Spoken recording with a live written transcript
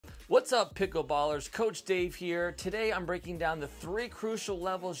What's up, pickleballers? Coach Dave here. Today I'm breaking down the 3 crucial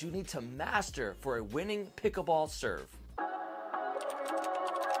levels you need to master for a winning pickleball serve.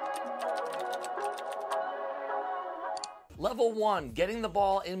 Level 1, getting the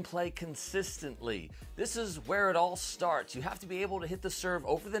ball in play consistently. This is where it all starts. You have to be able to hit the serve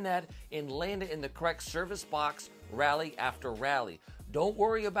over the net and land it in the correct service box, rally after rally. Don't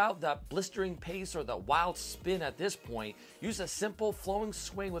worry about that blistering pace or the wild spin at this point. Use a simple flowing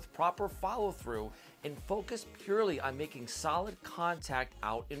swing with proper follow through and focus purely on making solid contact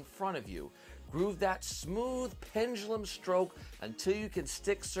out in front of you. Groove that smooth pendulum stroke until you can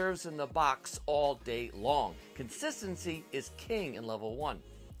stick serves in the box all day long. Consistency is king in level 1.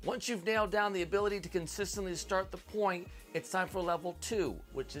 Once you've nailed down the ability to consistently start the point, it's time for level 2,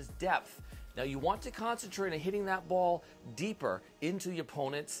 which is depth. Now you want to concentrate on hitting that ball deeper into the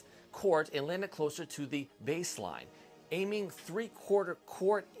opponent's court and land it closer to the baseline. Aiming 3/4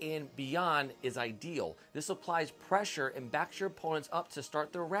 court and beyond is ideal. This applies pressure and backs your opponents up to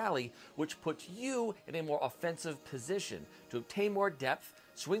start the rally, which puts you in a more offensive position. To obtain more depth,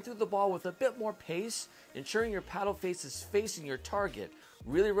 swing through the ball with a bit more pace, ensuring your paddle face is facing your target.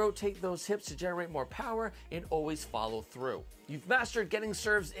 Really rotate those hips to generate more power and always follow through. You've mastered getting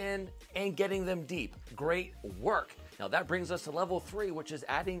serves in and getting them deep. Great work. Now that brings us to level 3, which is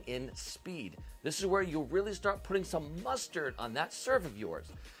adding in speed. This is where you'll really start putting some mustard on that serve of yours.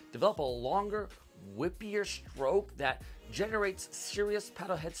 Develop a longer, whippier stroke that generates serious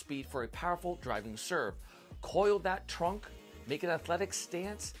paddle head speed for a powerful driving serve. Coil that trunk, make an athletic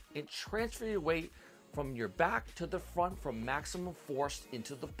stance, and transfer your weight from your back to the front for maximum force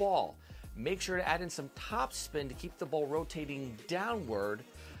into the ball. Make sure to add in some top spin to keep the ball rotating downward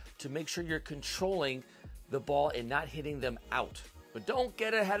to make sure you're controlling the ball and not hitting them out. But don't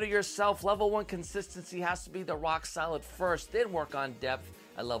get ahead of yourself. Level 1 consistency has to be the rock solid first, then work on depth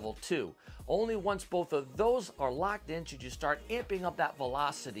at level 2. Only once both of those are locked in should you start amping up that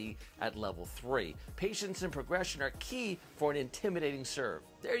velocity at level 3. Patience and progression are key for an intimidating serve.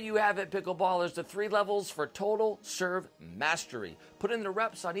 There you have it, pickleballers, the 3 levels for total serve mastery. Put in the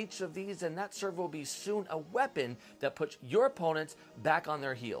reps on each of these and that serve will be soon a weapon that puts your opponents back on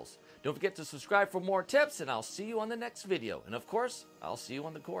their heels. Don't forget to subscribe for more tips, and I'll see you on the next video. And of course, I'll see you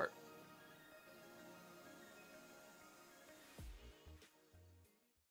on the court.